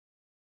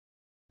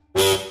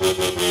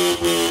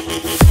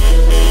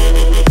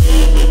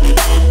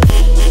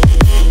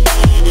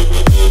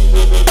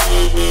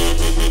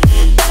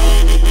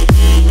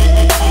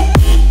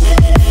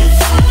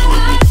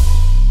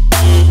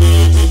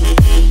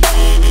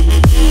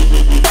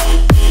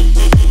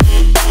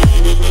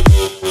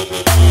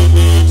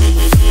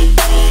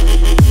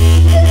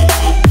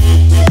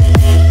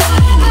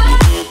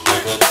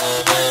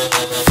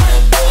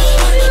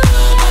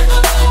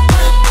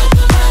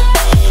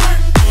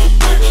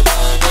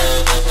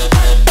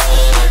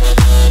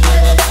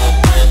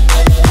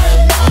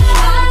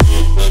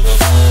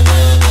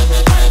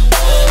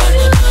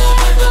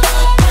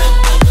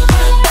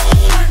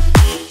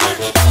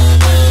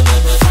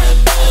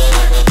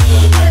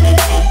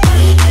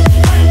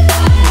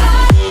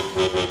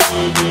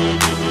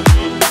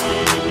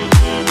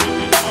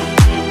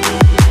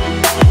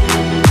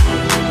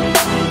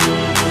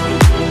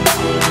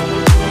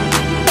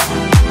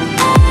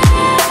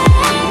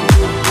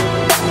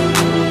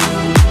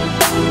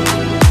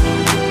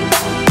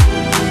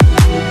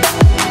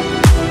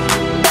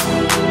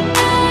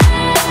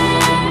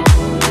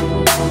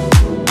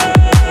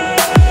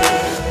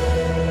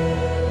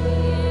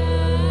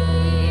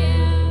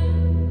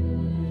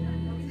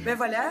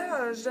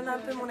voilà, je donne un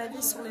peu mon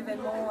avis sur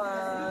l'événement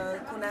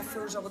qu'on a fait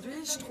aujourd'hui.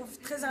 Je trouve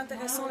très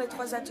intéressant les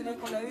 3 ateliers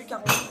qu'on a eus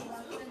car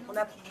on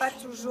n'a pas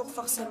toujours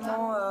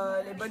forcément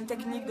les bonnes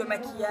techniques de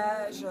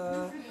maquillage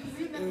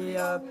et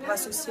pour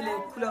associer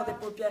les couleurs des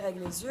paupières avec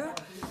les yeux.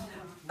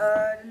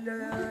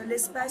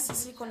 L'espace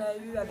ici qu'on a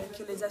eu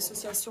avec les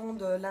associations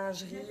de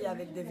lingerie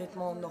avec des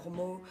vêtements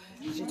normaux,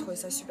 j'ai trouvé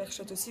ça super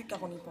chouette aussi car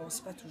on n'y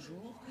pense pas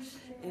toujours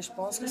et je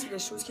pense que c'est des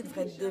choses qui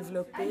devraient être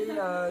développées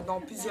dans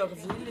plusieurs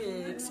villes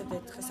et que c'était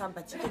très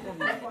sympathique et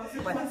convivial.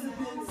 Voilà.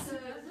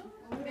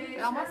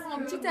 Alors moi, pour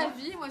mon petit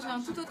avis, moi j'ai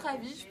un tout autre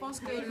avis. Je pense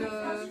que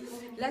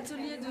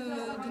l'atelier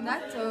de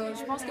Nat,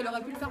 je pense qu'elle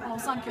aurait pu le faire pendant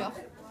 5 heures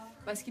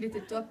parce qu'il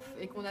était top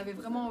et qu'on avait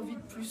vraiment envie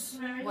de plus.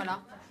 Voilà.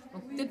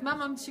 Donc peut-être même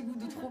un petit goût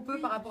de trop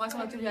peu par rapport à son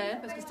atelier à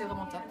elle parce que c'était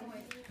vraiment top.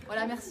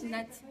 Voilà, merci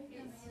Nat.